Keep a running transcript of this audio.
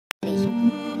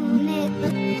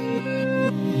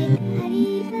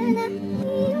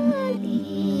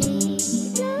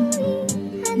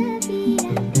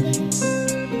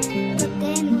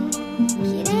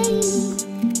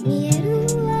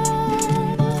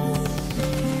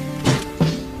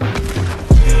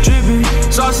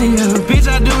saucy, yeah. Bitch,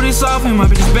 I do this often. My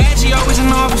bitch is bad, she always in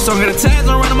office. So I got a tabs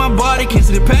on running my body. Can't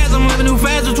see the pads, I'm living new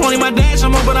fast. With 20 my dash,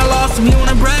 I'm up, but I lost him. He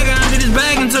wanna brag, I undid his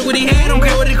bag and took what he had. Don't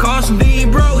care what it cost him. Then he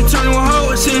broke, he turned to a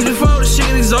hoe. It seems before the shit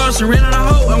is exhausting. Ran out of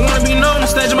hope, I wanna be known. The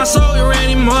stage of my soul, you ran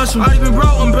him awesome. I even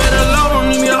broke, I'm better alone. Don't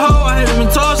need me a hoe, I haven't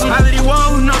been tossing. I let he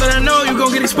won't, who know that I know you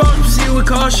gon' get exposed. Proceed with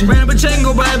caution. Ran up a check and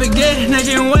go buy a baguette.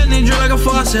 Naked and wet and they drip like a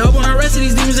faucet. Hope on the rest of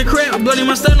these demons are crap. I'm bloody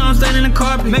my stun, I'm standing in the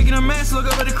carpet. Making a mess, look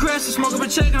up at the crest. Smoke up a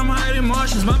check, I'm higher than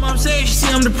Martians. My mom said she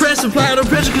see I'm depressed. Apply the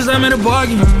pressure cause I'm in a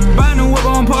bargain. Buy a new whip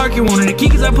on park it. Wanted the key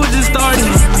cause I put this started.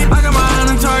 I got my eye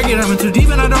on target. I'm in too deep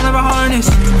and I don't have a harness.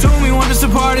 Told me want us to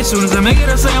party. Soon as I make it,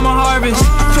 I say I'm a harvest.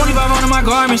 25 on my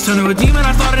garments. Turned to a demon,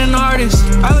 I started an artist.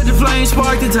 I let the flames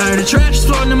spark the tire. The trash is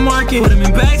floating the market. Put them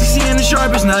in bags, you seeing the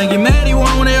sharpest. Now I get mad, he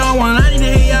want when they all want. I need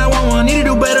to hit, yeah, I want one. Need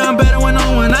to do better, I'm better when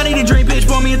on one. I need a drink, bitch,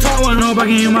 pour me a tall one. Hope I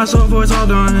can hear my soul before it's all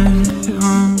done.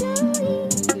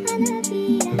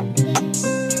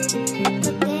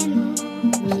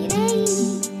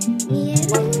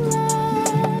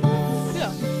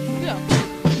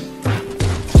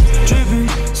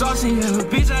 Saucy, yeah.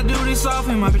 Bitch, I do this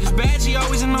often. My bitch is bad, she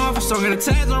always in office. So I got a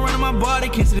tabs on running my body.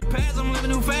 Can't see the pads, I'm living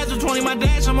new fast. With 20 my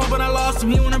dash, I'm up, but I lost him.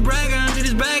 He wanna brag, I undid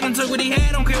his bag and took what he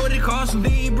had. Don't care what it cost him.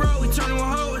 Then he broke, he turned to a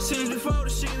hoe. It seems before the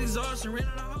shit is exhausting.